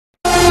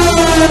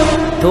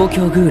東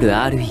京グール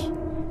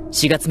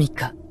RE4 月3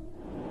日。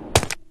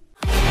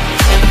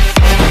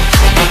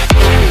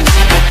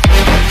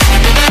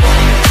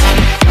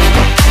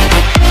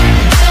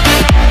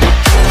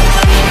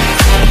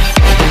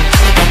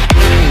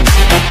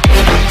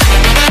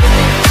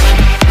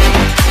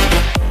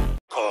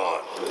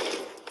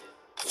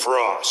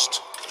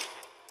Frost,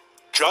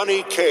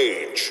 Johnny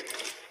Cage,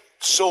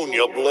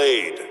 Sonya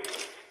Blade,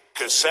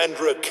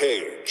 Cassandra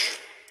Cage,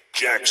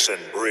 Jackson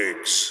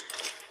Briggs,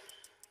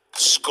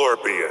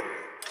 Scorpion,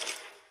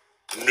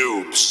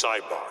 Noob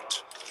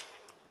Saibot,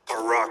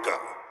 Baraka,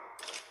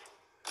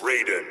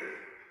 Raiden,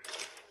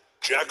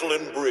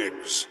 Jacqueline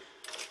Briggs,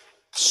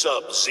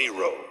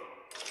 Sub-Zero,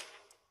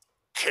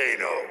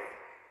 Kano,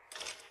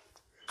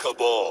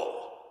 Cabal,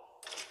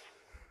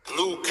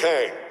 Liu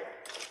Kang,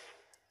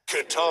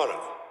 Kitana,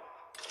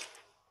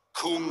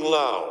 Kung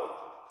Lao,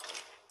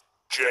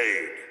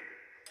 Jade,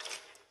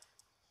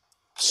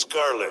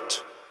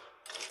 Scarlet,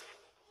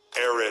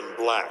 Aaron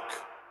Black,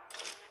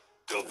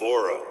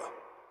 Devora,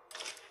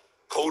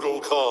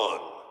 Kotal Khan,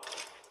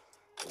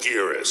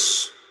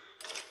 Gearus,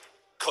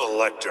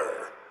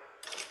 Collector,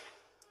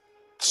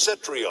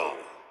 Cetrion,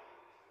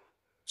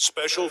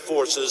 Special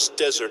Forces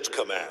Desert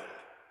Command,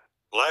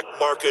 Black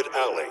Market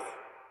Alley,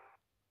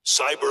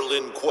 Cyber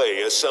Lin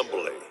Kuei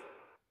Assembly,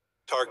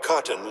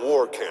 Tarkatan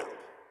War Camp,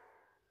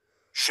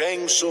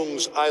 Shang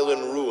Tsung's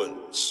Island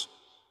Ruins,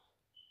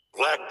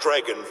 Black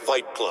Dragon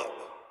Fight Club,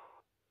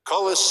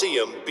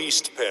 Coliseum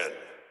Beast Pen,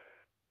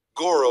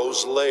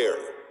 Goro's Lair,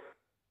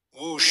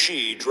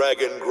 Wuxi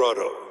Dragon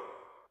Grotto,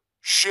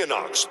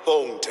 Shinnok's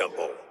Bone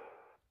Temple,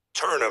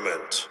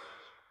 Tournament,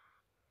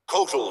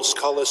 Kotal's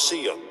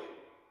Coliseum,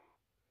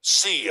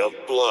 Sea of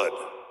Blood,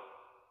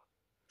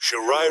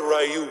 Shirai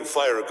Ryu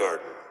Fire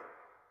Garden,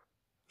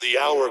 The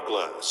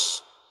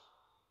Hourglass,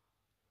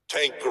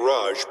 Tank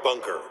Garage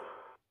Bunker,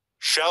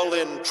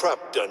 Shaolin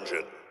Trap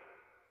Dungeon,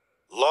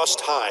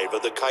 Lost Hive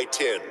of the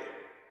Kaitin,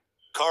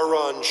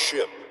 Karan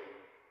Ship.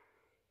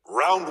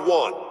 Round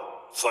 1,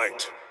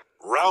 fight.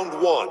 Round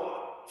 1,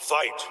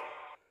 fight.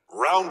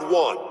 Round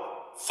 1,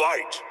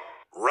 fight.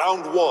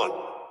 Round 1,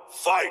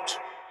 fight.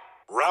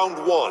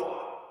 Round 1,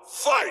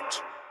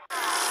 fight.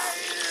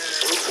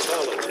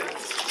 Brutality.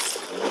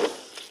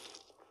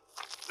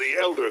 The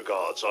Elder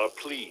Gods are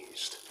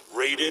pleased.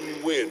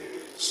 Raiden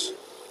wins.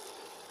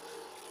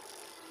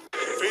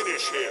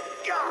 Finish him.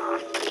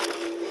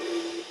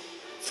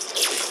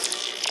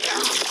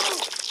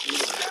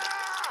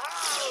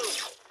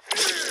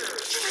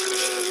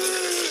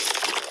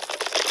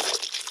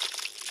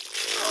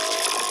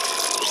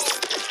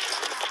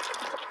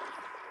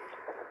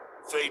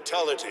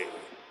 Fatality.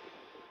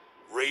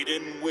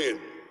 Raiden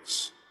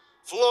wins.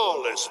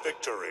 Flawless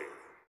victory.